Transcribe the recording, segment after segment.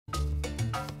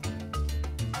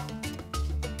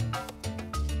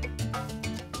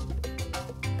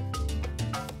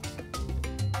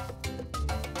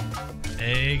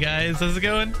Hey guys, how's it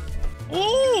going?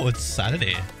 Oh, it's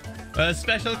Saturday. A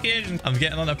special occasion. I'm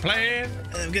getting on a plane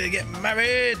and I'm gonna get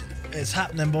married. It's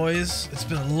happening, boys. It's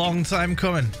been a long time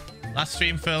coming. Last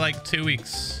stream for like 2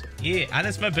 weeks. Yeah, and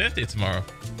it's my birthday tomorrow.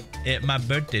 It's my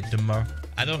birthday tomorrow.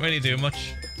 I don't really do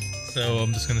much, so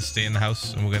I'm just gonna stay in the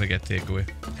house and we're gonna get takeaway.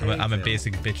 I'm a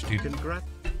basic bitch, dude. Congrats.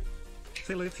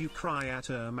 Phil, if you cry at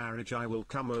a marriage, I will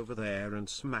come over there and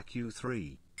smack you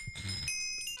 3.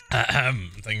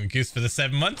 Thank you, Goose, for the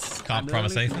 7 months. Can't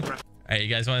promise anything. Hey, you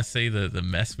guys want to see the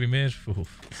mess we made? Ooh,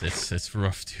 it's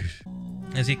rough,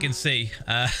 dude. As you can see,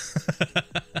 that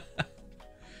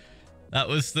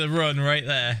was the run right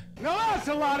there. No, that's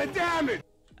a lot of damage.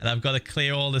 And I've got to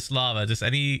clear all this lava. Just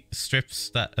any strips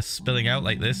that are spilling out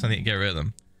like this, I need to get rid of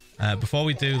them. Before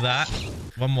we do that,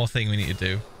 one more thing we need to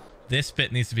do. This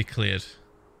bit needs to be cleared.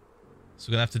 So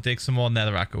we're going to have to dig some more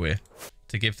netherrack away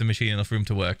to give the machine enough room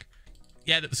to work.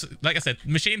 Yeah, like I said,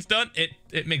 machine's done.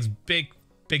 It makes big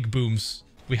booms.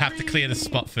 We have to clear this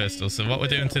spot first, though. So what we're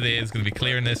doing today is going to be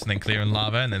clearing this and then clearing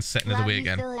lava and then setting it away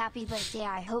again. Phil, happy birthday.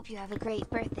 I hope you have a great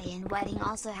birthday and wedding.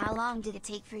 Also, how long did it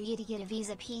take for you to get a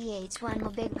visa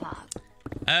PH1 Big Pop?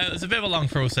 It was a bit of a long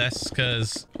process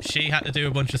because she had to do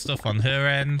a bunch of stuff on her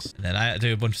end, and then I had to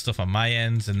do a bunch of stuff on my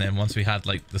end, and then once we had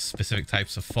like the specific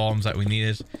types of forms that we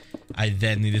needed, I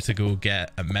then needed to go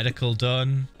get a medical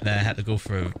done, and then I had to go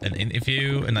for an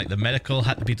interview, and like the medical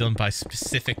had to be done by a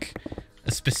specific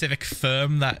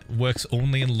firm that works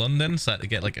only in London, so I had to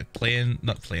get like a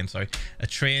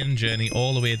train journey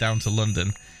all the way down to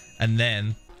London, and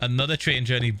then another train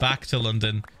journey back to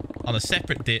London on a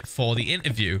separate date for the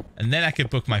interview, and then I could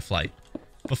book my flight.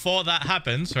 Before that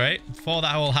happens, right? Before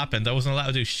that all happened, I wasn't allowed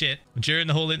to do shit. During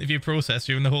the whole interview process,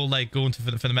 during the whole like going for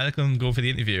the medical and going for the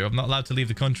interview, I'm not allowed to leave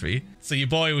the country. So your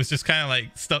boy was just kind of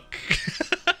like stuck.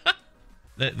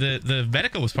 The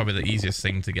medical was probably the easiest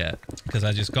thing to get because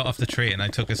I just got off the train. I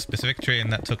took a specific train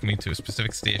that took me to a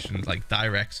specific station, like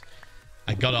direct.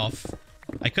 I got off.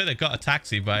 I could have got a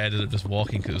taxi, but I ended up just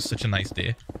walking because it was such a nice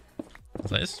day. I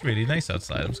was like, this is really nice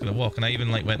outside. I'm just going to walk. And I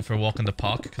even like went for a walk in the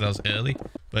park because I was early.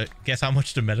 But guess how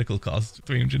much the medical cost?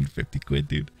 350 quid,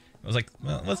 dude. I was like,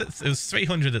 well, was it? It was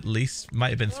 300 at least. Might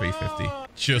have been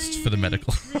 350 just for the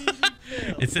medical.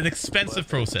 It's an expensive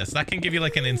process. That can give you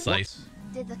like an insight.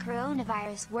 Did the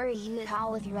coronavirus worry you at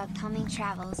all with your upcoming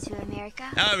travels to America?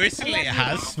 Oh, recently it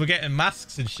has. We're getting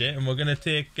masks and shit, and we're going to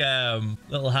take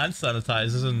little hand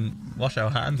sanitizers and wash our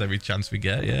hands every chance we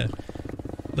get, yeah.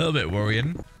 A little bit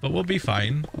worrying, but we'll be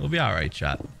fine. We'll be alright,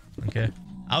 chat. Okay.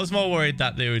 I was more worried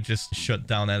that they would just shut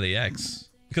down LAX.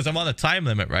 Because I'm on a time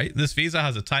limit, right? This visa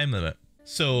has a time limit.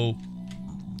 So,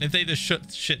 if they just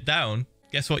shut shit down,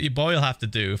 guess what your boy will have to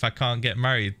do if I can't get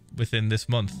married within this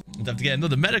month? I'd have to get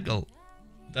another medical.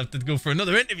 I have to go for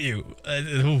another interview.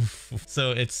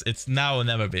 So it's now or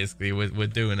never, basically. We're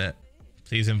doing it.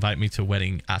 Please invite me to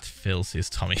wedding at Phil, says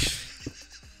Tommy.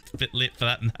 It's a bit late for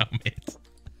that now, mate.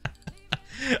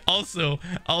 Also,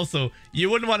 you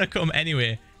wouldn't want to come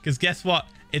anyway, because guess what?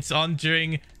 It's on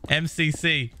during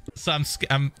MCC. So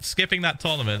I'm skipping that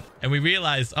tournament, and we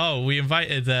realized, oh, we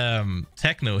invited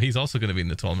Techno. He's also going to be in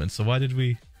the tournament. So why did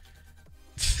we?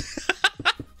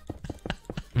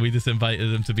 We just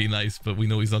invited him to be nice, but we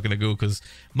know he's not going to go because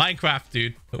Minecraft,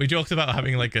 dude. We joked about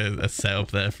having like a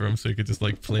setup there for him so he could just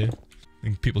like play.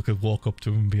 And people could walk up to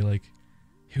him and be like,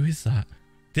 who is that?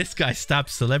 This guy stabbed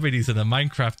celebrities in a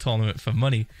Minecraft tournament for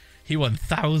money. He won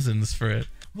thousands for it.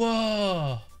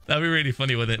 Whoa. That'd be really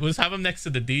funny, wouldn't it? We'll just have him next to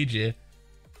the DJ.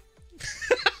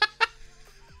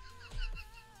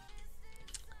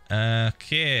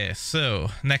 Okay, so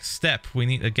next step. We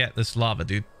need to get this lava,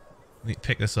 dude. We need to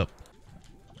pick this up.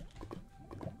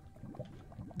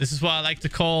 This is what I like to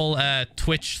call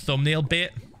Twitch thumbnail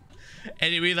bait.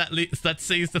 Anyway, that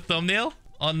sees the thumbnail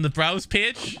on the browse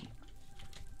page,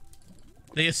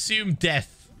 they assume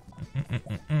death.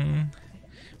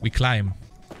 We climb.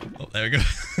 Oh, there we go.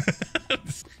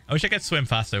 I wish I could swim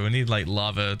faster. We need like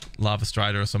lava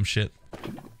strider or some shit.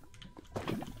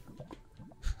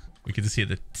 We can just hear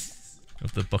the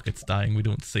of the buckets dying. We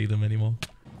don't see them anymore.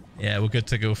 Yeah, we're good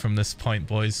to go from this point,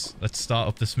 boys. Let's start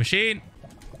up this machine.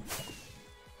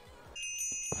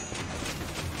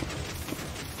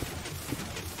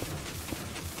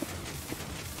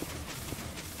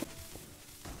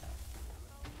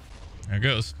 There it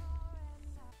goes.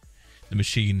 The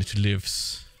machine that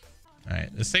lives.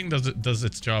 Alright, this thing does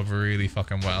its job really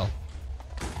fucking well.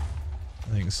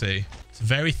 I can see. It's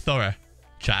very thorough,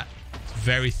 chat. It's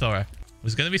very thorough.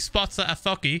 There's going to be spots that are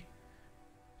fucky.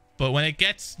 But when it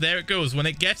gets... There it goes. When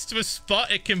it gets to a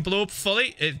spot, it can blow up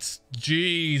fully. It's...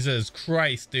 Jesus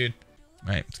Christ, dude.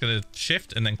 Right, it's going to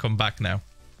shift and then come back now.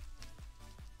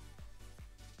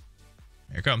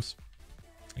 Here it comes.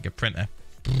 Like a printer.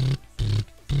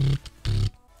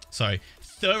 Sorry.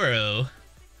 Thorough.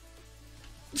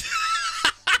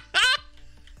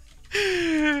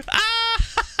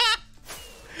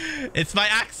 It's my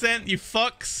accent, you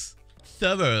fucks.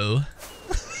 Thorough.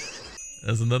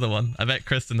 There's another one. I bet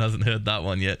Kristen hasn't heard that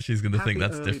one yet. She's going to think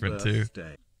that's different too.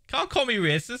 Can't call me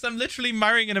racist. I'm literally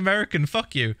marrying an American.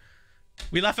 Fuck you.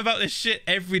 We laugh about this shit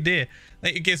every day.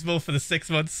 Thank you, Gizmo, for the 6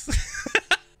 months.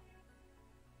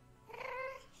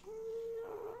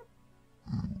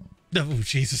 Oh,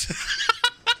 Jesus.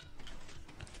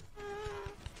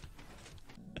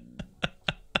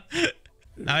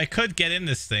 Now, I could get in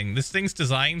this thing. This thing's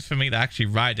designed for me to actually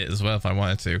ride it as well if I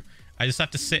wanted to. I just have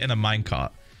to sit in a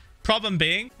minecart. Problem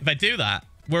being, if I do that,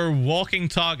 we're a walking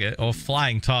target or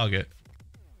flying target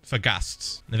for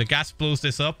ghasts. And if a ghast blows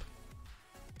this up,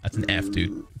 that's an F,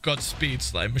 dude. Godspeed,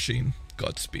 slime machine.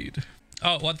 Godspeed.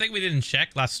 Oh, one thing we didn't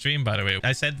check last stream, by the way.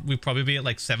 I said we'd probably be at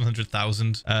like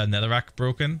 700,000 netherrack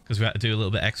broken because we had to do a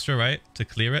little bit extra, right? To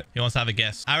clear it. He wants to have a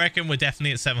guess. I reckon we're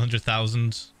definitely at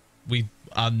 700,000. We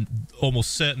are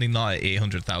almost certainly not at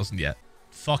 800,000 yet.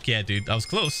 Fuck yeah, dude. That was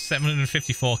close.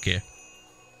 754k.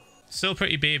 Still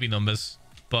pretty baby numbers,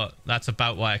 but that's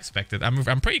about what I expected. I'm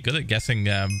pretty good at guessing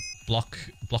block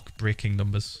breaking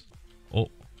numbers. Oh.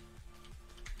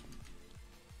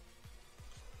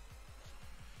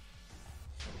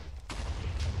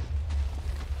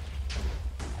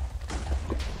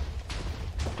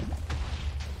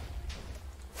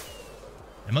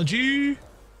 MLG.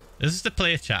 This is the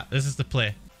play, chat. This is the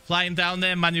play. Flying down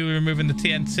there, manually removing the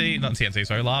TNT. Not TNT,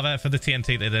 sorry. Lava for the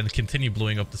TNT. They then continue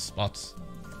blowing up the spots.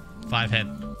 5 head.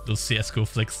 Those CSGO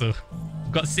flicks, though.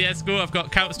 I've got CSGO. I've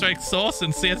got Counter-Strike Source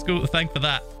and CSGO to thank for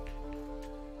that.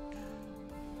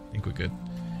 I think we're good.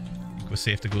 I think we're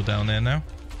safe to go down there now.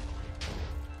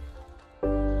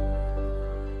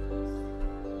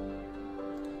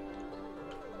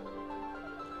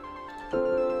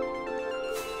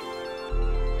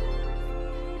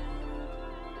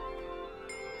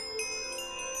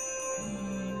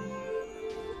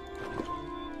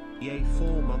 Yay,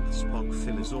 4 months Pog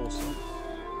Phil is awesome.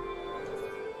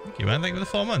 Thank you, man. Thank you for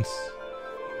the 4 months.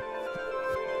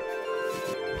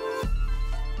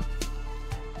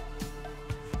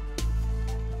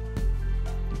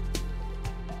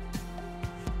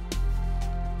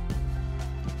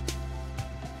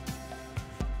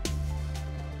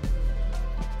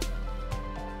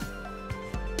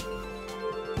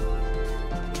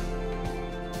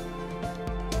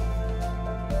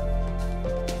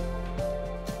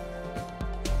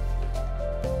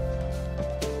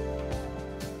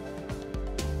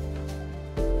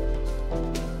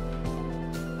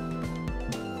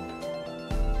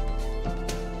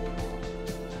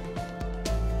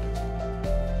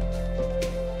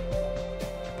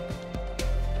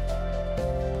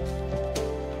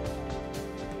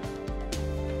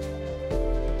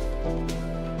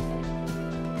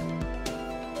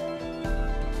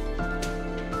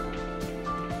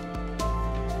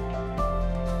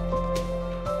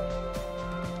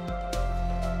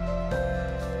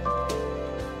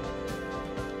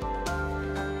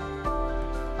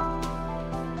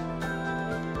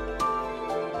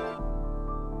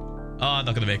 I'm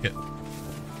not gonna make it.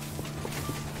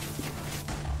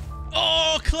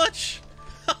 Oh, clutch!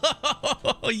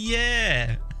 Oh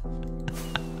yeah!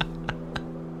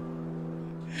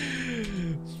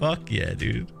 Fuck yeah,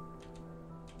 dude.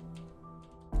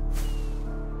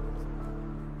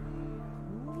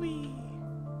 Whee.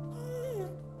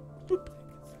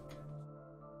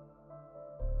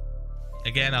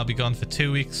 Again, I'll be gone for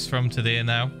 2 weeks from today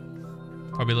now.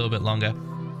 Probably a little bit longer.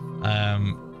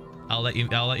 I'll let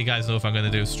you guys know if I'm gonna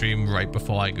do a stream right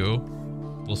before I go.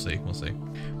 We'll see. We'll see.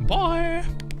 Bye.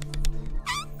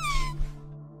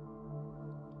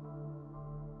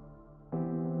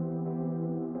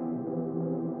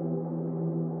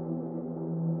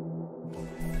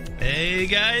 Hey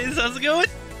guys, how's it going?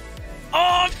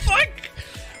 Oh fuck!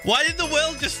 Why did the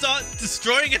world just start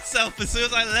destroying itself as soon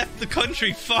as I left the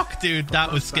country? Fuck, dude,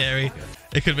 that was scary.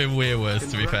 It could have been way worse,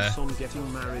 to be fair.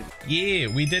 Yeah,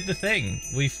 we did the thing.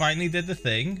 We finally did the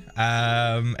thing.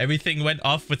 Everything went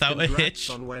off without a hitch.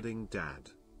 On wedding dad.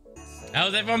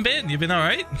 How's everyone been? You been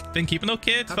alright? Been keeping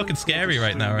okay? It's fucking scary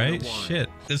right now, right? Shit.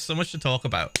 There's so much to talk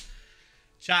about.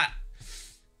 Chat.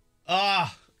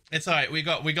 Ah, it's alright. We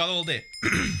got all day.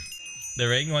 The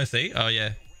ring, you want to see? Oh,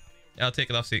 yeah. I'll take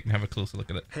it off so you can have a closer look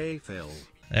at it. Hey, Phil.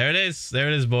 There it is. There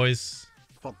it is, boys.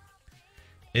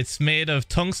 It's made of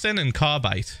tungsten and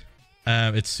carbide.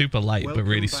 It's super light, but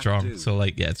really strong. So,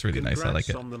 like, yeah, it's really nice. I like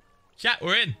it. Chat,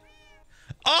 we're in.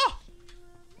 Oh!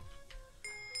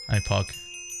 Hi, Pog.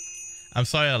 I'm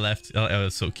sorry I left. Oh, it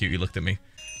was so cute. You looked at me.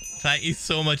 Thank you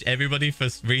so much, everybody, for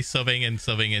resubbing and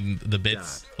subbing in the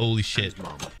bits. Dad, holy shit.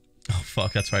 Oh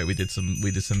fuck, that's right. We did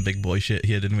some big boy shit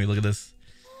here, didn't we? Look at this.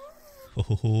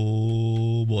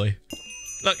 Oh boy.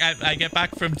 Look, I get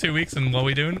back from 2 weeks and what are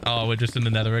we doing? Oh, we're just in the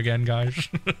nether again, guys.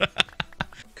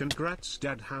 Congrats,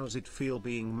 Dad. How's it feel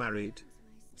being married?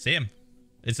 Same.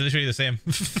 It's literally the same.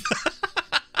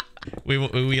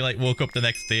 we like woke up the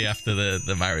next day after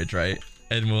the marriage, right?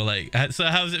 And we're like, so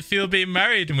how does it feel being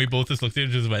married? And we both just looked at each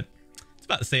other and just went, it's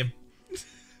about the same.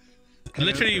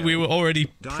 Literally, we were already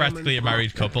practically a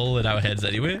married couple in our heads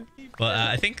anyway. But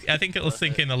I think it'll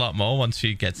sink in a lot more once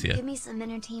she gets here. Give me some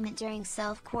entertainment during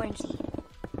self-quarantine.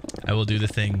 I will do the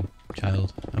thing,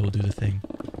 child. I will do the thing.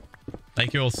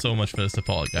 Thank you all so much for the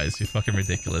support, guys. You're fucking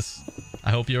ridiculous.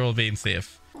 I hope you're all being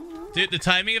safe. Dude, the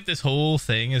timing of this whole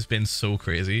thing has been so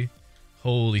crazy.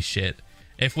 Holy shit.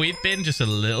 If we'd been just a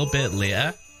little bit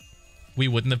later, we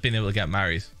wouldn't have been able to get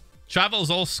married. Travel's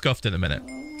all scuffed in a minute.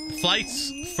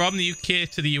 Flights from the UK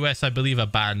to the US, I believe, are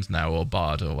banned now, or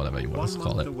barred, or whatever you want to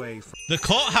call it. The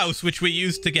courthouse, which we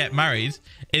used to get married,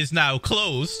 is now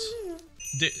closed.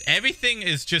 Everything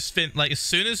is just like as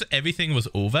soon as everything was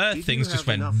over, things just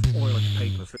went.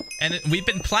 And we've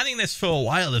been planning this for a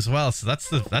while as well, so that's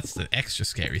the extra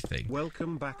scary thing.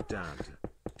 Welcome back, Dad.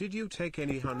 Did you take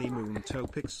any honeymoon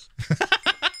topics?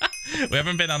 We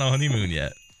haven't been on a honeymoon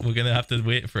yet. We're gonna have to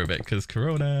wait for a bit because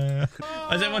Corona.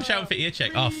 Is everyone shouting for ear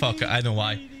check? Oh fuck! I know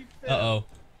why. Uh-oh.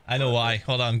 I know why.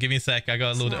 Hold on, give me a sec. I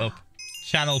gotta load it up.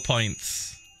 Channel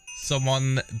points.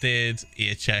 Someone did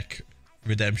ear check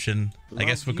redemption. I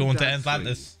guess we're going to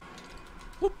Atlantis.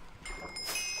 Whoop.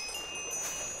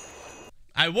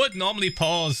 I would normally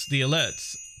pause the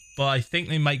alerts, but I think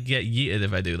they might get yeeted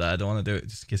if I do that. I don't want to do it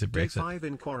just in case it breaks it. Day 5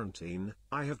 in quarantine.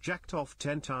 I have jacked off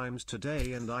 10 times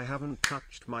today and I haven't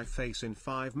touched my face in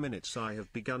 5 minutes. I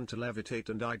have begun to levitate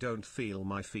and I don't feel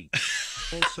my feet.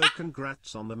 Also,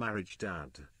 congrats on the marriage,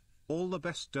 Dad. All the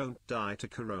best. Don't die to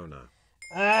Corona.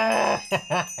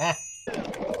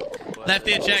 Left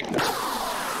ear check.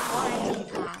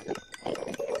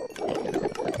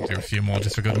 Do a few more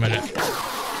just for good measure.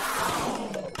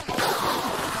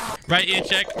 Right ear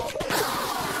check.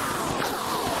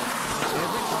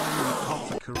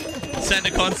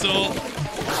 Center console.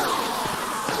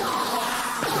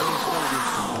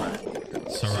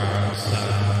 Surround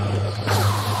sound.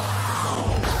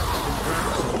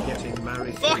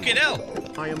 Fucking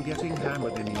hell! I am getting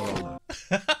hammered in your honor.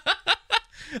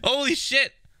 Holy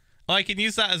shit! Oh, I can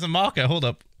use that as a marker. Hold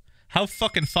up. How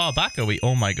fucking far back are we?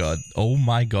 Oh my god. Oh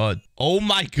my god. Oh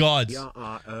my god.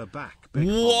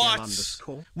 What?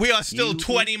 We are still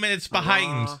 20 minutes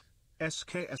behind.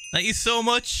 Thank you so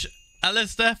much,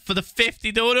 Alistair, for the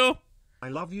 50 dodo. I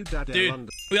love you, Dad. Dude,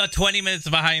 we are 20 minutes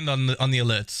behind on the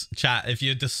alerts. Chat, if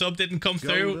the sub didn't come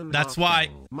through, that's why.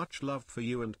 Much love for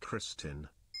you and Kristin.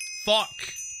 Fuck.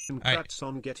 Congrats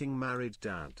on getting married,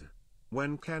 Dad.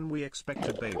 When can we expect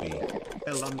a baby?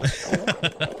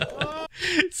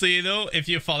 So, you know, if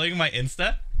you're following my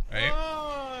Insta,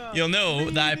 right, you'll know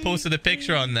that I posted a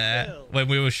picture on there when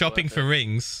we were shopping for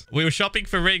rings. We were shopping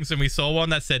for rings and we saw one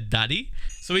that said Daddy.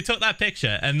 So we took that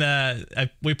picture and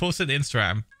we posted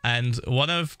Instagram. And one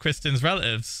of Kristen's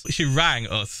relatives, she rang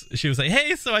us. She was like,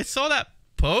 hey, so I saw that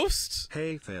post.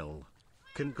 Hey, Phil.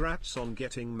 Congrats on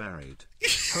getting married.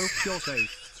 Hope you're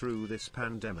safe through this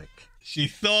pandemic. She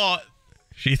thought,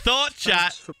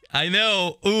 chat. I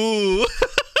know. Ooh.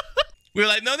 We were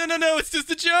like, no, it's just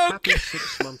a joke. Happy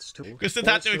 6 months to Kristen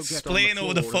had to explain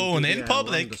over the phone in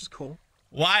public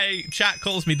why chat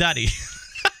calls me daddy.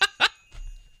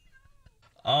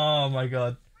 Oh my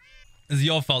god. It's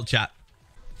your fault, chat.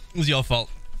 It was your fault.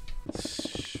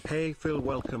 Hey Phil,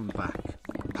 welcome back.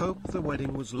 Hope the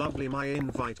wedding was lovely. My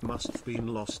invite must have been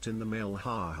lost in the mail,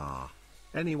 haha.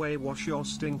 Anyway, wash your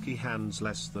stinky hands.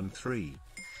 Less than 3.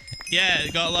 Yeah,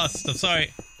 it got lost. I'm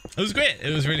sorry. It was great.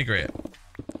 It was really great.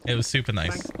 It was super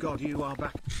nice. Thank God you are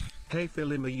back. Hey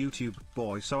Phil, I'm a YouTube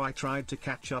boy, so I tried to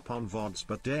catch up on VODs,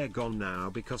 but they're gone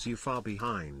now because you're far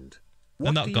behind.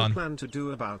 What do you plan to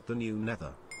do about the new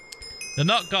nether? They're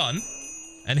not gone.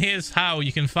 And here's how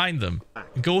you can find them.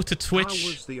 Go to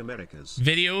Twitch,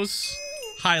 videos,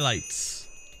 highlights.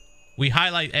 We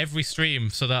highlight every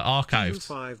stream so they're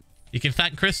archived. You can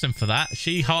thank Kristen for that.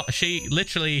 She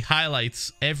literally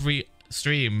highlights every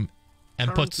stream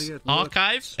and puts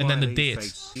archives and then the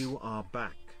dates. You are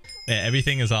back. Yeah,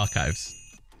 everything is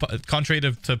archives. Contrary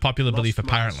to popular belief,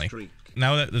 apparently.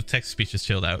 Now that the text-to-speech is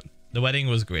chilled out, the wedding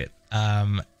was great.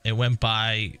 It went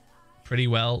by pretty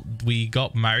well. We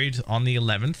got married on the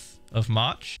 11th of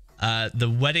March. The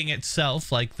wedding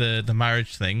itself, like the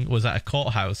marriage thing, was at a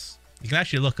courthouse You can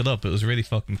actually look it up. It was really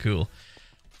fucking cool.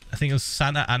 I think it was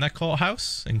Santa Ana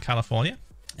Courthouse in California.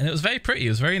 And it was very pretty. It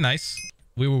was very nice.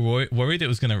 We were worried it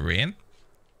was going to rain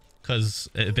because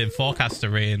it had been forecast to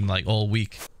rain like all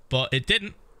week. But it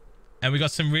didn't. And we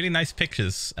got some really nice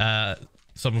pictures.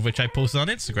 Some of which I posted on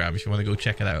Instagram if you want to go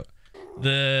check it out.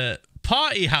 The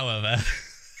party, however,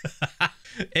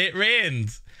 it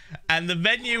rained. And the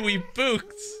venue we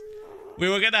booked, we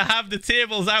were going to have the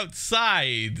tables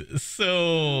outside.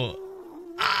 So...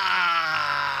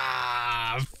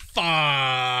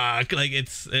 fuck, like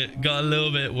it got a little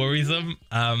bit worrisome.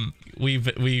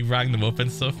 We rang them up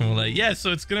and stuff and we're like, yeah,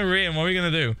 so it's gonna rain, what are we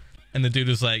gonna do? And the dude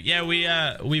was like, yeah, we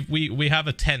have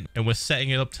a tent and we're setting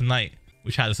it up tonight,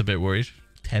 which had us a bit worried.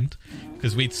 Tent,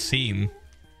 because we'd seen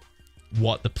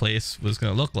what the place was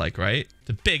gonna look like, right? It's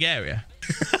a big area.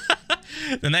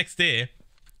 The next day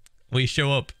we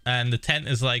show up and the tent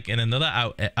is like in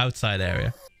another outside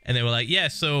area. And they were like, yeah,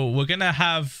 so we're going to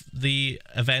have the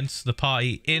events, the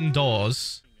party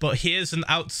indoors, but here's an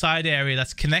outside area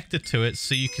that's connected to it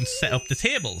so you can set up the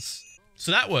tables.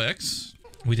 So that works.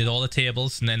 We did all the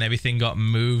tables and then everything got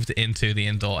moved into the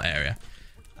indoor area.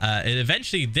 It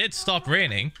eventually did stop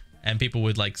raining and people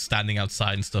were like standing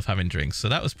outside and stuff having drinks. So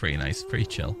that was pretty nice, pretty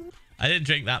chill. I didn't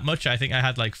drink that much. I think I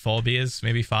had like 4 beers,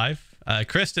 maybe 5.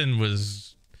 Kristen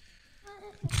was...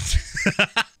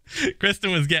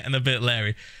 Kristen was getting a bit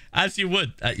leery, as you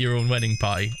would at your own wedding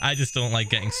party. I just don't like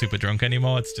getting super drunk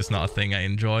anymore. It's just not a thing I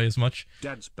enjoy as much.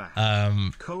 Dad's back.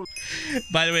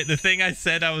 By the way, the thing I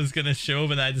said I was gonna show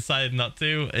but I decided not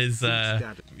to is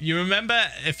you remember,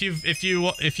 if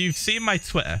you've seen my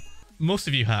Twitter, most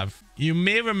of you have, you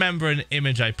may remember an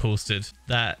image I posted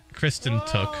that Kristen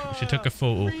took. She took a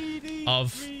photo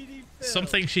of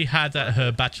something she had at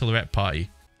her bachelorette party.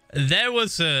 There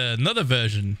was another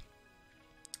version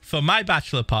for my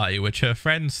bachelor party, which her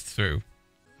friends threw.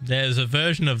 There's a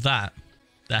version of that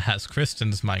that has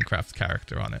Kristen's Minecraft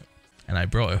character on it. And I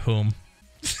brought it home.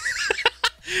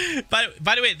 By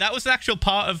the way, that was an actual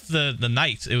part of the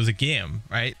night. It was a game,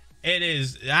 right? It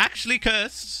is actually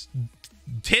cursed.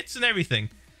 Tits and everything.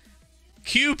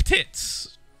 Cube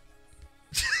tits.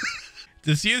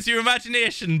 Just use your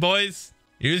imagination, boys.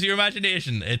 Use your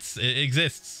imagination. It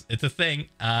exists. It's a thing.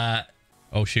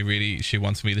 Oh, she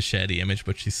wants me to share the image,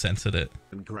 but she censored it.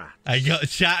 Congrats. I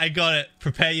got it.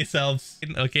 Prepare yourselves.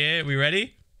 Okay, we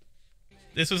ready?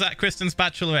 This was at Kristen's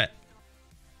bachelorette.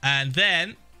 And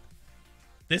then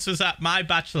this was at my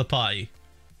bachelor party.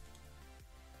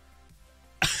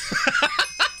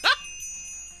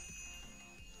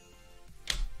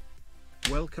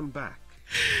 Welcome back.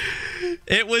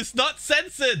 It was not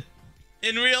censored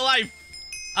in real life.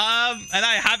 And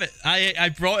I have it. I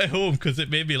brought it home because it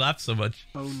made me laugh so much.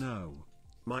 Oh no,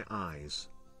 my eyes.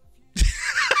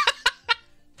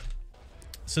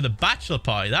 So the bachelor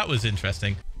party, that was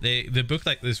interesting. They booked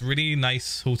like this really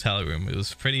nice hotel room. It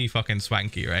was pretty fucking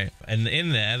swanky, right? And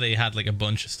in there they had like a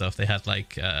bunch of stuff. They had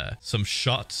like some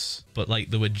shots, but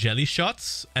like there were jelly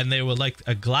shots and they were like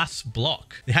a glass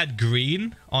block. They had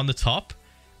green on the top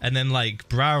and then like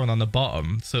brown on the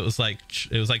bottom. So it was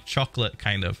like chocolate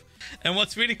kind of. And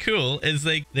what's really cool is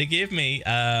they gave me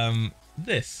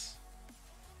this.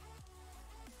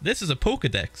 This is a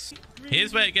Pokedex.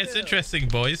 Here's where it gets interesting,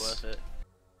 boys.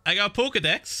 I got a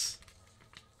Pokedex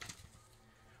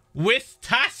with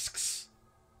tasks.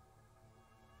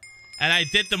 And I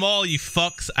did them all, you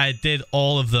fucks. I did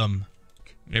all of them.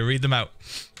 Let me read them out.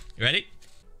 You ready?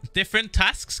 Different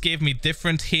tasks gave me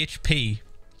different HP.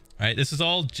 Right, this is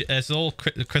all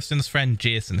Kristen's friend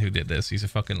Jason who did this. He's a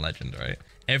fucking legend, right?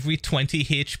 Every 20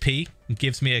 HP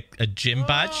gives me a gym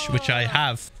badge, which I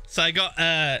have. So I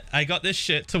got this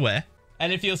shirt to wear.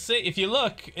 And if you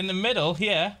look in the middle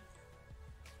here,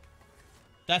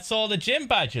 that's all the gym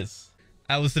badges.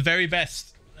 I was the very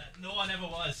best. No one ever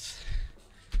was.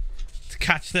 To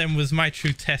catch them was my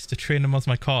true test. To train them was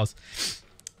my cause.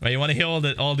 Right, you want to hear all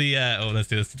the oh, let's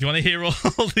do this. Do you want to hear all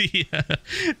the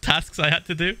tasks I had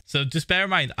to do? So just bear in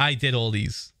mind, I did all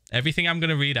these. Everything I'm going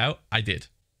to read out, I did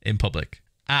in public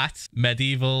at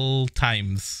medieval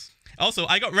times. Also,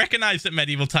 I got recognized at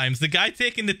medieval times. The guy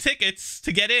taking the tickets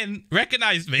to get in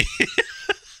recognized me.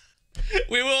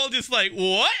 We were all just like,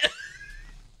 what?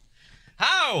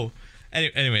 How?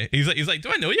 Anyway, he's like, do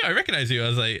I know you? I recognize you. I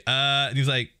was like, and he's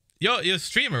like, you're a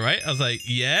streamer, right? I was like,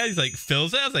 yeah. He's like,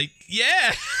 Phil's it? I was like,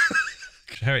 yeah.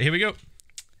 All right, here we go.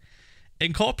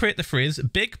 Incorporate the phrase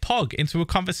big pog into a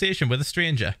conversation with a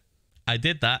stranger. I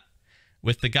did that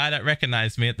with the guy that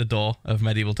recognized me at the door of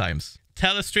medieval times.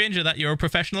 Tell a stranger that you're a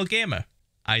professional gamer.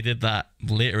 I did that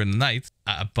later in the night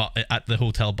at the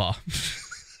hotel bar.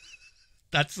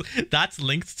 That's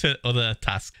linked to other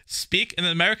tasks. Speak an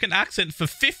American accent for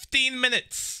 15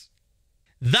 minutes.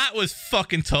 That was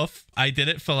fucking tough. I did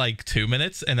it for like 2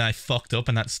 minutes and I fucked up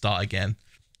and had to start again.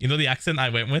 You know the accent I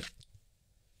went with?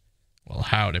 Well,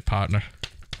 howdy, partner.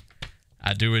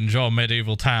 I do enjoy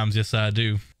medieval times, yes I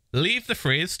do. Leave the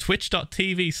phrase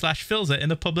twitch.tv/Philza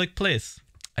in a public place.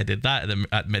 I did that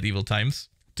at medieval times.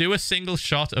 Do a single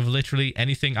shot of literally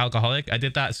anything alcoholic. I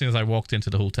did that as soon as I walked into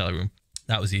the hotel room.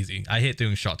 That was easy. I hate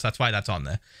doing shots. That's why that's on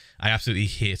there. I absolutely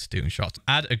hate doing shots.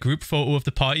 Add a group photo of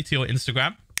the party to your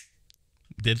Instagram.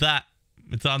 Did that.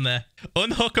 It's on there.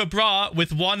 Unhook a bra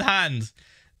with one hand.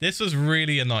 This was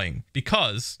really annoying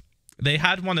because they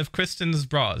had one of Kristen's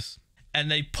bras and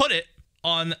they put it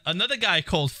on another guy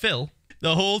called Phil.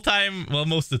 The whole time, well,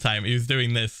 most of the time, he was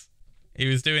doing this. He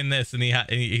was doing this and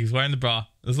he was wearing the bra.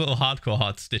 There's a little hardcore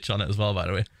heart stitch on it as well, by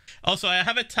the way. Also, I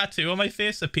have a tattoo on my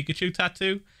face, a Pikachu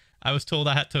tattoo. I was told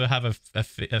I had to have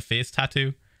a face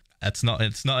tattoo. It's not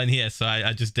in here, so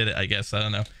I just did it, I guess. I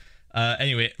don't know.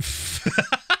 Anyway,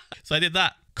 so I did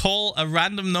that. Call a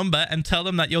random number and tell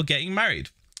them that you're getting married.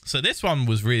 So this one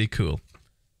was really cool.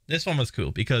 This one was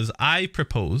cool because I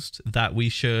proposed that we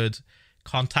should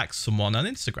contact someone on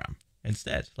Instagram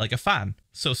instead, like a fan.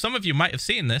 So some of you might have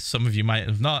seen this, some of you might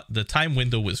have not. The time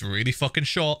window was really fucking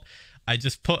short. I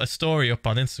just put a story up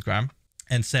on Instagram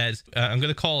and said, I'm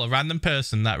going to call a random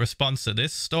person that responds to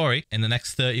this story in the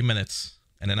next 30 minutes.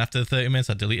 And then after the 30 minutes,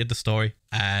 I deleted the story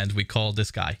and we called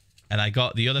this guy. And I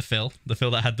got the other Phil, the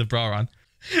Phil that had the bra on,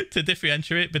 to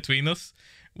differentiate between us.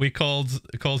 We called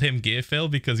him Gay Phil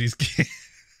because he's gay.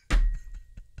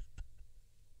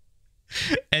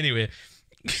 Anyway,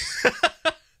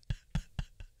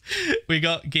 we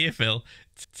got Gay Phil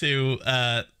to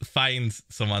find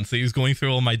someone. So he was going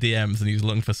through all my DMs and he was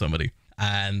looking for somebody.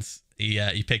 And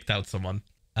he picked out someone.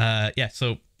 Yeah,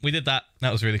 so we did that.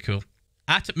 That was really cool.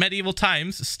 At medieval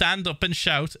times, stand up and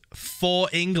shout "For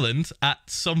England" at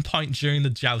some point during the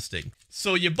jousting.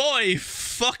 So your boy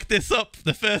fucked this up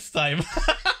the first time.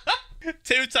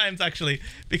 2 times, actually,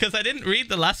 because I didn't read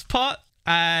the last part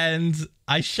and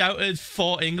I shouted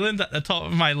 "For England" at the top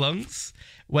of my lungs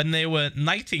when they were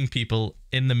knighting people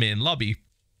in the main lobby.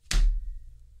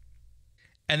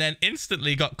 And then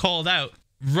instantly got called out,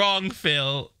 "Wrong,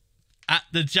 Phil," at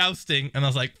the jousting. And I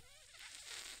was like,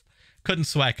 couldn't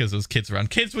swear because there was kids around.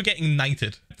 Kids were getting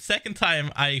knighted. Second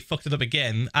time I fucked it up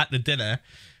again at the dinner,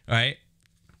 right?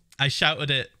 I shouted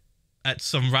it at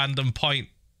some random point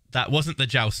that wasn't the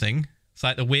jousting. So I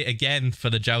had to wait again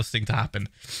for the jousting to happen.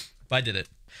 But I did it.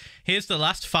 Here's the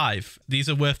last 5. These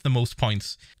are worth the most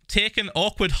points. Take an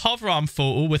awkward hover arm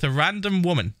photo with a random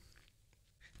woman.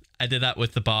 I did that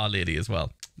with the bar lady as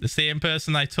well. The same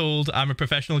person I told I'm a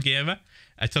professional gamer,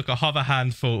 I took a hover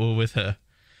hand photo with her.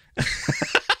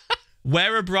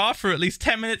 Wear a bra for at least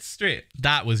 10 minutes straight.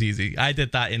 That was easy. I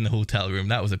did that in the hotel room.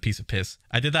 That was a piece of piss.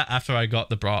 I did that after I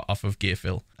got the bra off of Gay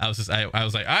Phil. I was like,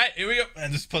 all right, here we go.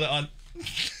 And just put it on.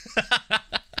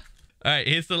 All right,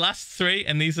 here's the last 3.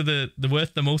 And these are the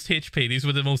worth the most HP. These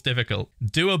were the most difficult.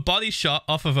 Do a body shot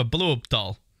off of a blow-up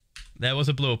doll. There was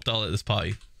a blow-up doll at this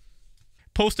party.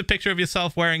 Post a picture of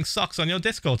yourself wearing socks on your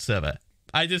Discord server.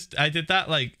 I did that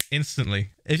like instantly.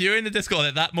 If you're in the Discord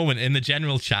at that moment in the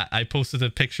general chat, I posted a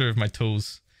picture of my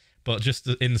toes, but just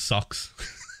in the socks.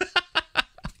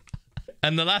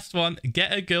 And the last one,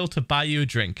 get a girl to buy you a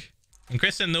drink. And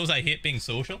Kristen knows I hate being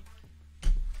social.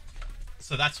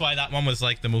 So that's why that one was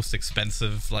like the most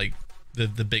expensive, like the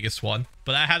biggest one.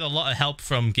 But I had a lot of help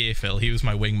from Gay Phil. He was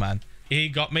my wingman. He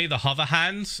got me the hover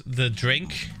hand, the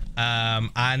drink,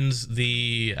 and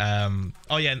the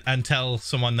oh yeah, and tell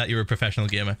someone that you're a professional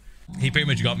gamer. He pretty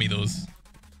much got me those.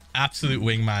 Absolute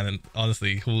wingman, and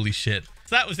honestly, holy shit.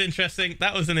 So that was interesting.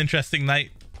 That was an interesting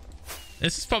night.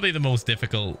 This is probably the most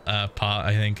difficult part,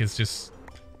 I think, is just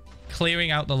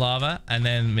clearing out the lava and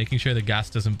then making sure the gas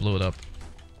doesn't blow it up.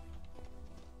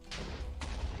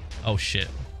 Oh shit.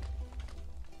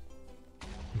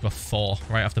 We've got 4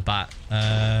 right off the bat.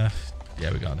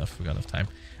 Yeah, we got enough time.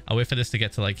 I'll wait for this to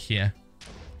get to like here,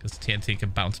 because TNT can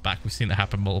bounce back. We've seen it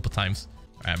happen multiple times.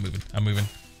 All right,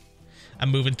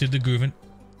 I'm moving to the grooving.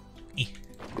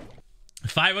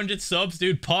 500 subs,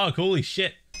 dude. Pog, holy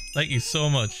shit. Thank you so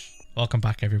much. Welcome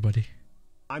back, everybody.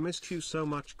 I missed you so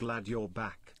much. Glad you're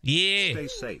back. Yeah. Stay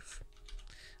safe.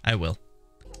 I will.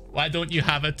 Why don't you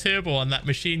have a turbo on that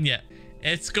machine yet?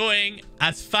 It's going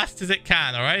as fast as it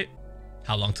can, all right?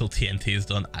 How long till TNT is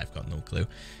done? I've got no clue.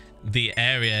 The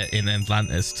area in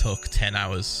Atlantis took 10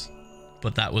 hours,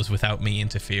 but that was without me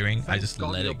interfering. I just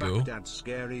let it go. Dad's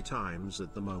scary times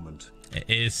at the moment. It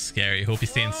is scary. Hope you're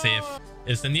staying safe.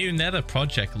 Is the new Nether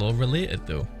project law related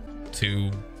though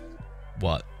to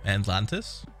What?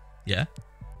 Atlantis? Yeah,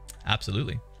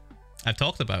 absolutely. I've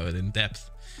talked about it in depth.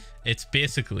 It's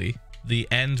basically the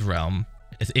end realm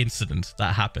incident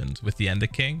that happened with the Ender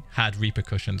King had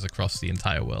repercussions across the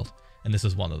entire world. And this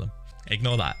is one of them.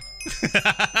 Ignore that.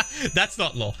 That's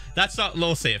not law. That's not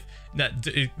law safe. No,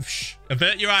 shh,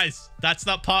 avert your eyes. That's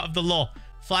not part of the law.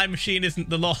 Flying machine isn't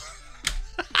the law.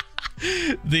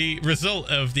 The result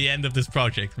of the end of this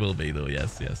project will be, though.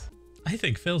 Yes, yes. I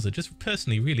think Philza just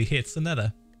personally really hates the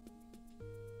Nether.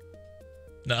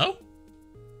 No?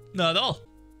 Not at all.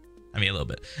 I mean, a little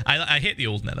bit. I hate the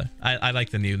old Nether. I like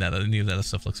the new Nether. The new Nether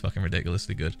stuff looks fucking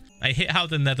ridiculously good. I hate how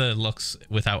the Nether looks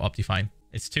without optifine.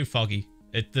 It's too foggy.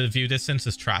 The view distance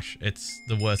is trash. It's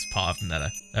the worst part of the Nether.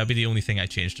 That'd be the only thing I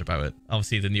changed about it.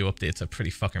 Obviously, the new updates are pretty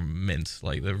fucking mint.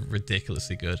 Like, they're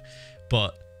ridiculously good.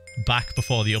 But back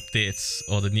before the updates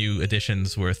or the new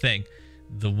additions were a thing,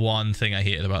 the one thing I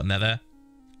hated about Nether,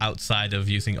 outside of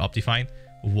using optifine,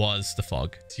 was the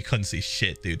fog. You couldn't see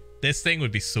shit, dude. This thing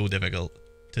would be so difficult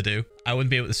to do. I wouldn't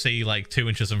be able to see like 2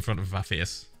 inches in front of my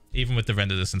face, even with the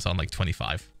render distance on like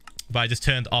 25. But I just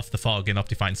turned off the fog in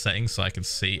optifine settings so I can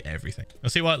see everything.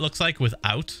 Let's see what it looks like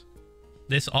without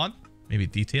this on. Maybe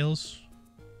details.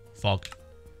 Fog.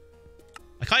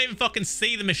 I can't even fucking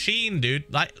see the machine, dude.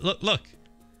 Like, look.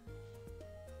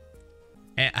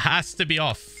 It has to be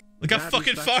off. Look how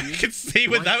fucking far I can see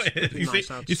without it. You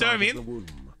see what I mean?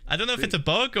 I don't know if it's a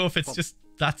bug or if it's just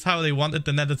that's how they wanted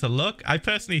the Nether to look. I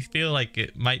personally feel like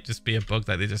it might just be a bug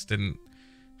that they just didn't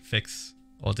fix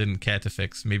or didn't care to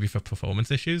fix, maybe for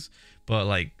performance issues. But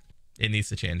like, it needs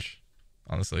to change,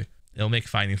 honestly. It'll make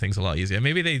finding things a lot easier.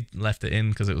 Maybe they left it in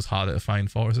because it was harder to find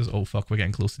forests. Oh fuck, we're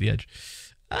getting close to the edge.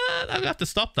 I'm gonna have to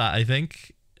stop that, I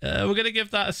think. We're gonna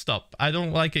give that a stop. I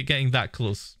don't like it getting that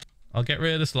close. I'll get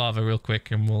rid of this lava real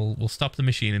quick and we'll stop the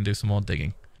machine and do some more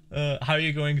digging. How are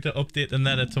you going to update the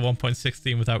Nether to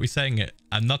 1.16 without resetting it?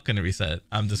 I'm not going to reset it.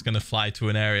 I'm just going to fly to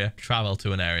an area, travel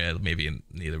to an area, maybe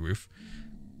near the roof.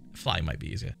 Flying might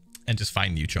be easier. And just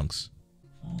find new chunks.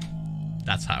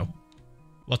 That's how.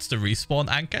 What's the respawn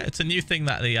anchor? It's a new thing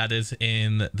that they added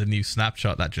in the new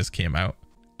snapshot that just came out.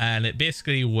 And it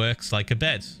basically works like a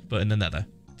bed, but in the Nether.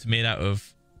 It's made out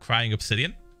of crying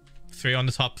obsidian. 3 on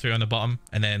the top, 3 on the bottom,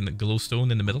 and then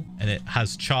glowstone in the middle. And it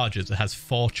has charges. It has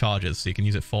 4 charges, so you can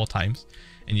use it 4 times.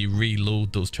 And you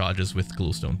reload those charges with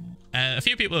glowstone. And a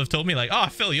few people have told me like, oh,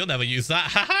 Phil, you'll never use that.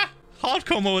 Haha!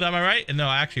 Hardcore mode, am I right? And no,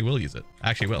 I actually will use it. I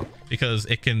actually will. Because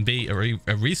it can be a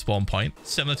respawn point,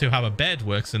 similar to how a bed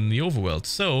works in the overworld.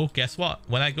 So, guess what?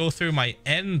 When I go through my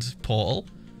end portal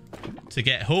to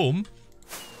get home,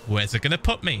 where's it going to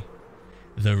put me?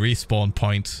 The respawn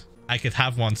point. I could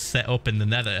have one set up in the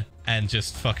Nether and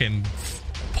just fucking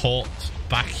port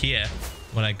back here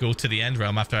when I go to the end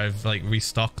realm after I've like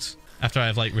restocked, after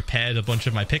I've like repaired a bunch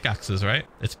of my pickaxes, right?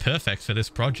 It's perfect for this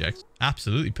project.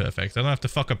 Absolutely perfect. I don't have to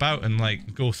fuck about and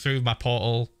like go through my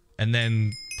portal and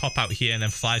then pop out here and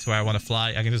then fly to where I want to fly.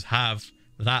 I can just have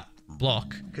that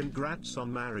block. Congrats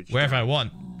on marriage. Wherever I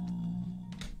want.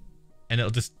 And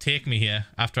it'll just take me here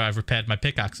after I've repaired my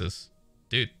pickaxes.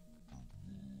 Dude.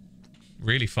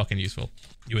 Really fucking useful.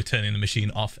 You were turning the machine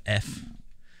off F.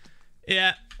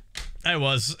 Yeah, I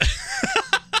was.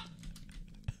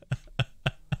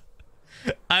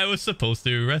 I was supposed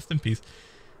to. Rest in peace.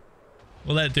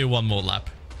 We'll let it do one more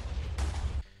lap.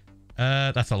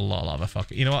 That's a lot of lava.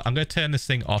 Fuck it. You know what? I'm going to turn this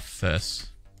thing off first.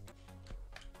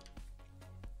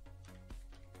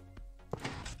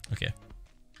 Okay.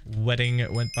 Wedding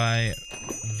went by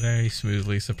very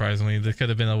smoothly, surprisingly. There could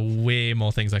have been a way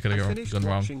more things that could have gone wrong. I finished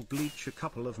watching Bleach a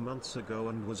couple of months ago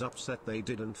and was upset they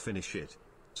didn't finish it.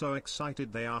 So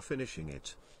excited they are finishing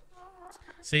it.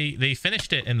 See, they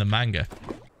finished it in the manga,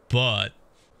 but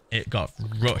it got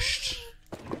rushed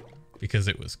because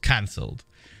it was cancelled.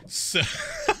 So,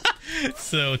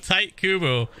 so Tight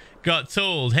Kubo got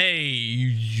told, hey,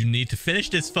 you need to finish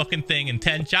this fucking thing in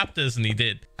 10 chapters, and he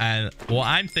did. And what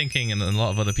I'm thinking, and a lot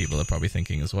of other people are probably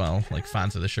thinking as well, like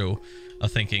fans of the show, are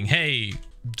thinking, hey,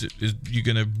 you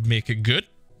gonna make it good?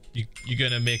 You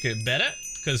gonna make it better?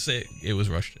 Because it was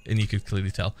rushed, and you could clearly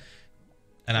tell.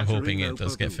 And I'm hoping it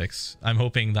does get fixed. I'm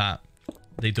hoping that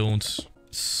they don't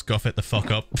scuff it the fuck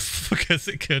up, because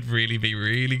it could really be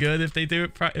really good if they do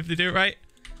it right.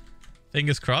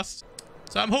 Fingers crossed.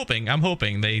 So I'm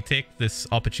hoping they take this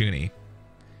opportunity.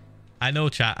 I know,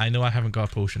 chat. I know I haven't got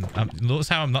a potion. Notice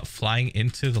how I'm not flying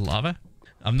into the lava?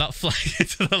 I'm not flying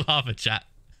into the lava, chat.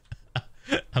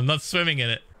 I'm not swimming in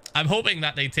it. I'm hoping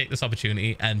that they take this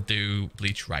opportunity and do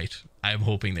Bleach right. I'm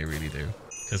hoping they really do.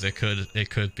 Because it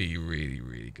could be really,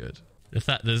 really good.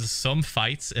 There's some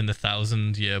fights in the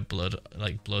 1000-year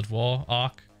blood war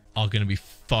arc are going to be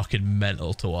fucking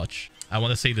mental to watch. I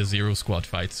want to see the Zero Squad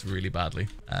fights really badly.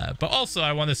 But also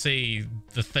I want to see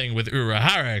the thing with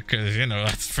Urahara, because, you know,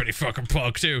 that's pretty fucking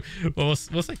pog too. But we'll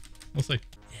see. We'll see.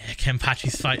 Yeah,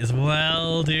 Kenpachi's fight as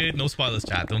well, dude. No spoilers,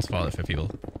 chat. Don't spoil it for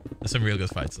people. There's some real good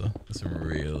fights, though. There's some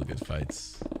real good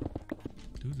fights.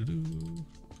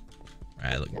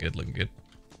 Alright, looking good, looking good.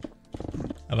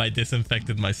 Have I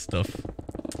disinfected my stuff?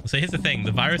 So here's the thing.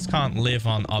 The virus can't live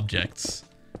on objects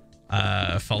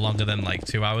for longer than like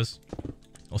 2 hours.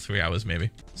 Or 3 hours, maybe.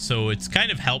 So it's kind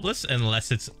of helpless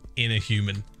unless it's in a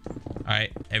human.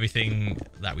 Alright, everything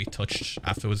that we touched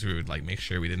afterwards, we would like make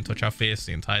sure we didn't touch our face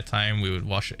the entire time. We would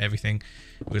wash everything.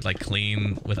 We would like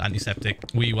clean with antiseptic.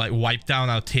 We like wipe down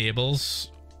our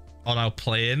tables on our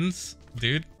planes.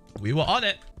 Dude, we were on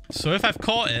it. So if I've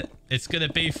caught it, it's going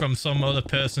to be from some other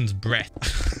person's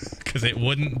breath. Because it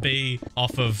wouldn't be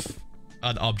off of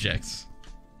an object.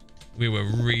 We were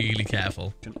really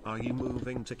careful. Are you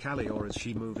moving to Cali or is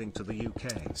she moving to the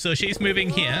UK? So she's moving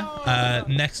here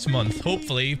next month,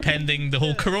 hopefully, pending the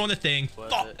whole corona thing.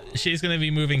 She's going to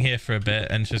be moving here for a bit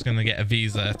and she's going to get a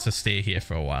visa to stay here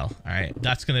for a while. All right.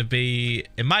 That's going to be,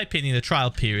 in my opinion, a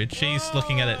trial period. She's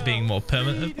looking at it being more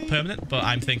permanent, but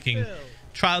I'm thinking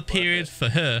trial period for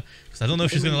her because I don't know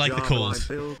if she's going to like the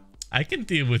cold. I can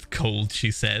deal with cold,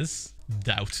 she says.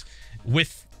 Doubt.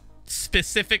 With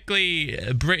specifically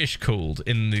British cold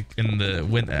in the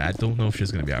winter, I don't know if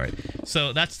she's going to be all right.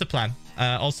 So that's the plan.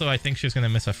 Also, I think she's going to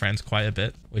miss her friends quite a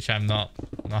bit, which I'm not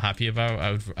happy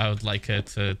about. I would like her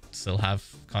to still have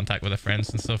contact with her friends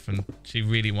and stuff, and she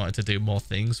really wanted to do more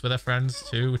things with her friends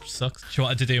too, which sucks. She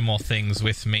wanted to do more things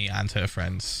with me and her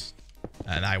friends,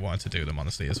 and I wanted to do them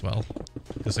honestly as well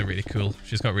because they're really cool.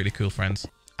 She's got really cool friends.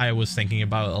 I was thinking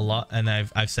about it a lot, and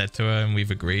I've said to her, and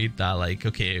we've agreed that, like,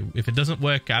 okay, if it doesn't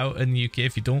work out in the UK,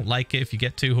 if you don't like it, if you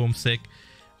get too homesick,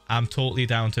 I'm totally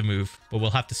down to move, but we'll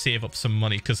have to save up some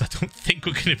money because I don't think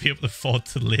we're going to be able to afford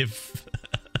to live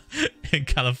in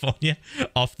California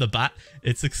off the bat.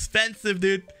 It's expensive,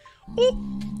 dude.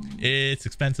 Ooh, it's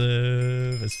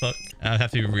expensive as fuck. I have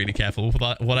to be really careful with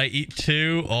what I eat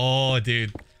too. Oh,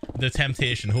 dude, the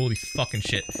temptation, holy fucking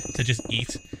shit, to just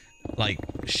eat like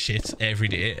shit every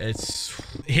day.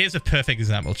 Here's a perfect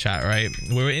example, chat, right?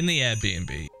 We were in the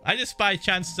Airbnb. I just by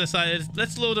chance decided,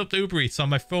 let's load up the Uber Eats on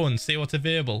my phone and see what's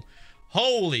available.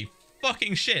 Holy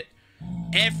fucking shit.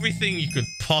 Everything you could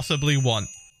possibly want.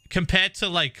 Compared to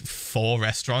like 4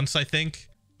 restaurants, I think,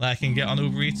 that I can get on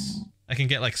Uber Eats. I can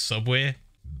get like Subway.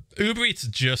 Uber Eats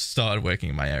just started working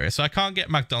in my area, so I can't get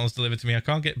McDonald's delivered to me. I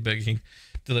can't get Burger King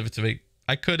delivered to me.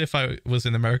 I could if I was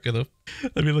in America, though.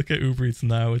 Let me look at Uber Eats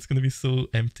now. It's going to be so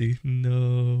empty.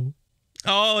 No.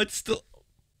 Oh, it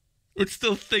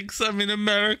still thinks I'm in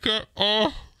America.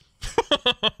 Oh.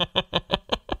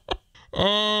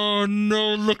 Oh,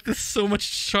 no. Look, there's so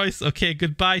much choice. Okay,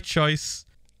 goodbye, choice.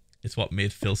 It's what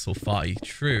made Phil so farty.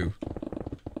 True.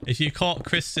 If you caught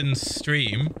Kristen's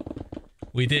stream,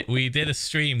 we did a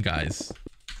stream, guys.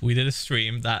 We did a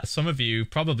stream that some of you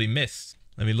probably missed.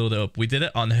 Let me load it up. We did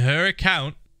it on her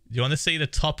account. Do you want to see the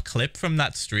top clip from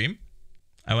that stream?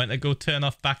 I went to go turn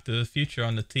off Back to the Future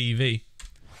on the TV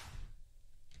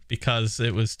because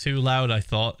it was too loud, I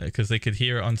thought, because they could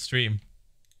hear it on stream.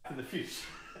 Back to the Future.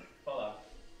 Hold on.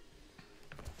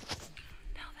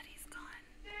 Now that he's gone,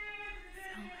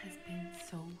 Phil has been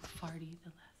so farty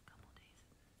the last couple days.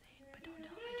 But don't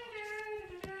tell him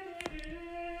I told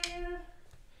you.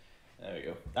 There we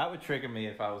go. That would trigger me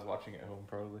if I was watching at home,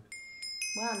 probably.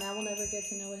 Wow, now we'll never get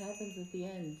to know what happens at the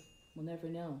end. We'll never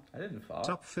know. I didn't fart.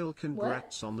 Top Phil,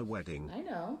 congrats on the wedding. I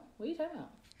know. What are you talking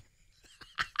about?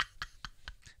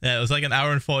 Yeah, it was like an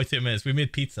hour and 42 minutes. We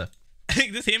made pizza.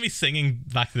 Just hear me singing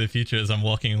Back to the Future as I'm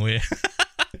walking away.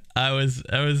 I was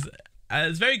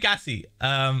very gassy.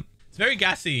 It's very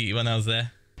gassy when I was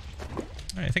there. All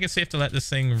right, I think it's safe to let this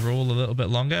thing roll a little bit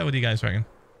longer. What do you guys reckon?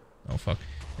 Oh, fuck.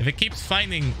 If it keeps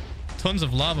finding tons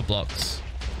of lava blocks,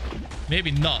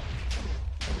 maybe not.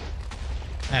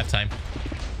 I have time.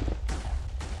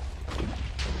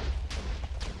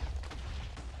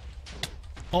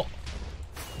 Oh,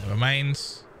 never mind.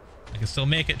 I can still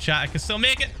make it, chat. I can still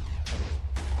make it.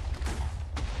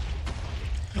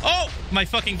 Oh, my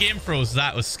fucking game froze.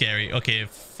 That was scary. Okay,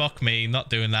 fuck me. Not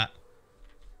doing that.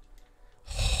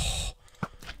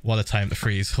 What a time to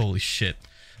freeze. Holy shit.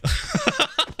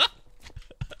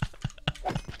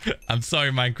 I'm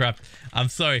sorry, Minecraft. I'm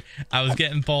sorry. I was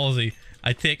getting ballsy.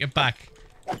 I take it back.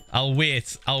 I'll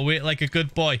wait. I'll wait like a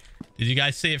good boy. Did you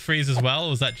guys see it freeze as well?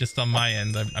 Or was that just on my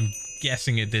end? I'm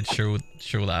guessing it did show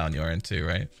that on your end too,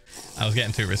 right? I was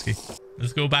getting too risky.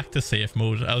 Let's go back to safe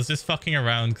mode. I was just fucking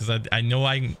around because I know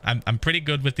I'm pretty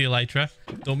good with the elytra.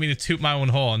 Don't mean to toot my own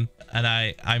horn, and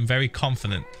I'm very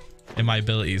confident in my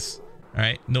abilities. All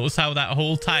right. Notice how that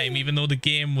whole time, even though the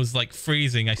game was like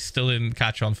freezing, I still didn't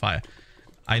catch on fire.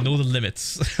 I know the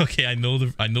limits. Okay, I know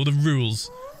the rules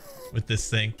with this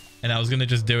thing, and I was gonna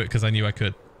just do it because I knew I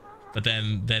could. But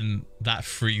then that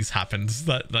freeze happened.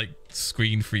 That like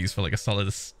screen freeze for like a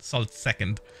solid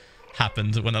second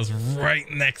happened when I was right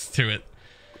next to it.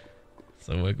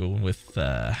 So we're going with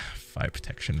fire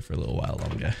protection for a little while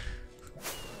longer.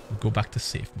 We'll go back to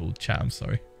safe mode, chat. I'm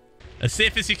sorry. As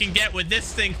safe as you can get with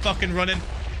this thing fucking running.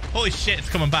 Holy shit, it's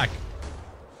coming back.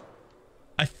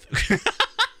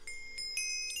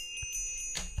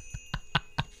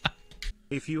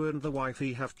 If you and the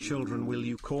wifey have children, will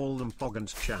you call them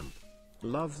Poggins champ?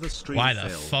 Love the stream. Why the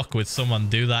fuck would someone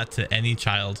do that to any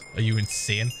child? Are you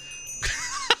insane?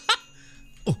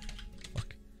 Oh,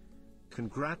 fuck.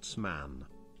 Congrats, man.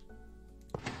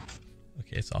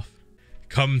 Okay, it's off.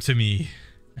 Come to me.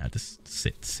 Now just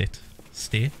sit.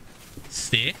 Stay.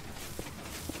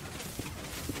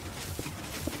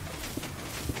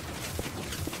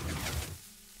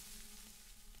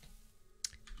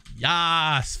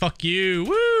 Yes, fuck you.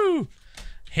 Woo!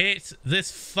 Hate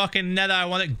this fucking nether. I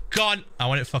want it gone. I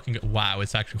want it fucking gone. Wow,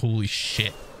 it's actually, holy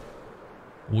shit.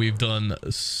 We've done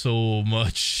so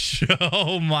much.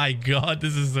 Oh my god,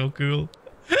 this is so cool.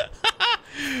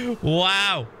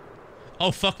 Wow.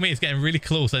 Oh, fuck me. It's getting really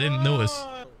close. I didn't notice.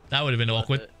 That would have been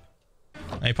awkward.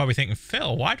 Now you're probably thinking,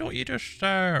 Phil, why don't you just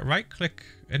right click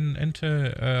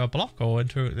into a block or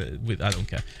into... I don't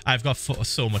care. I've got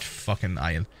so much fucking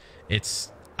iron.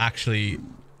 It's actually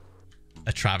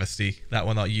a travesty that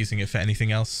we're not using it for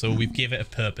anything else. So we've given it a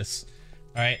purpose.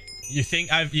 All right. You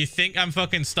think I'm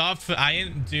fucking starved for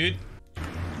iron, dude?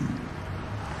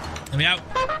 Let me out.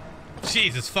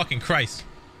 Jesus fucking Christ.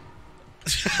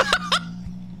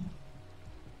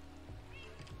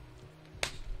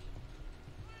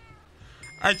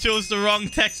 I chose the wrong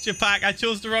texture pack. I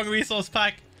chose the wrong resource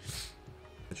pack.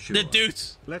 Sure. The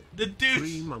dudes. The dudes.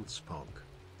 3 months pog.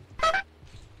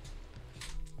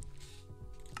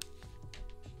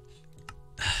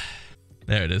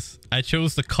 There it is. I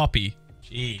chose the copy.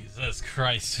 Jesus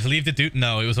Christ. Leave the dude.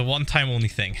 No, it was a one-time only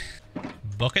thing.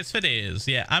 Buckets for days.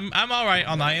 Yeah, I'm all right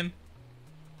on iron.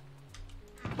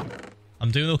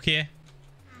 I'm doing okay.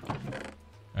 All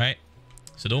right.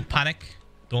 So don't panic.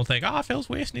 Don't think, oh, Phil's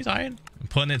wasting his iron. I'm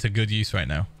putting it to good use right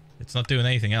now. It's not doing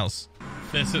anything else.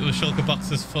 First it was shulker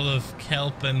boxes full of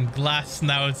kelp and glass.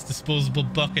 Now it's disposable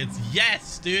buckets.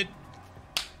 Yes, dude.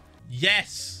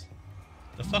 Yes.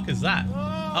 The fuck is that?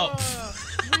 Oh.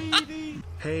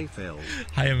 Hey, Phil.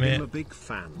 Hiya, mate. I'm a big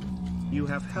fan. You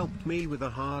have helped me with a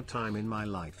hard time in my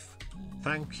life.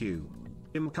 Thank you.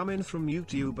 I'm coming from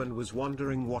YouTube and was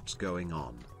wondering what's going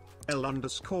on.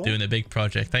 L_. Doing a big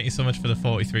project. Thank you so much for the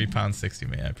 £43.60,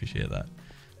 mate. I appreciate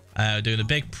that. Doing a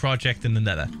big project in the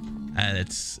nether. And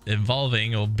it's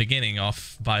involving or beginning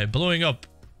off by blowing up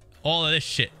all of this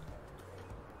shit.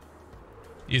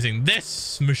 Using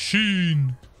this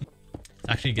machine. It's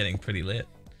actually getting pretty late.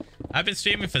 I've been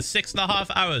streaming for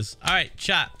 6.5 hours. Alright,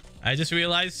 chat. I just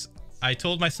realized I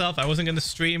told myself I wasn't going to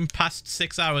stream past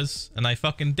 6 hours. And I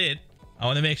fucking did. I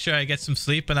want to make sure I get some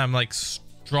sleep and I'm like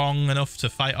strong enough to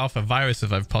fight off a virus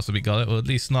if I've possibly got it. Or at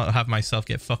least not have myself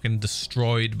get fucking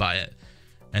destroyed by it.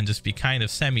 And just be kind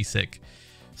of semi-sick.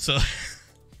 So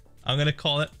I'm going to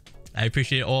call it. I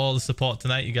appreciate all the support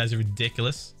tonight. You guys are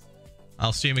ridiculous.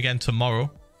 I'll stream again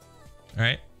tomorrow.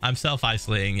 Alright. I'm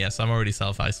self-isolating. Yes, I'm already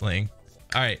self-isolating.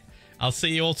 Alright. I'll see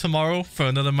you all tomorrow for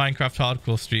another Minecraft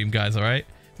hardcore stream, guys. Alright.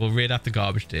 We'll raid after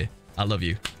garbage day. I love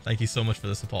you. Thank you so much for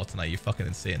the support tonight. You're fucking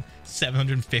insane.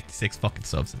 756 fucking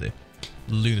subs today.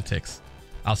 Lunatics.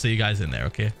 I'll see you guys in there,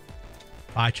 okay?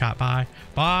 Bye, chat. Bye.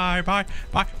 Bye. Bye.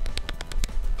 Bye.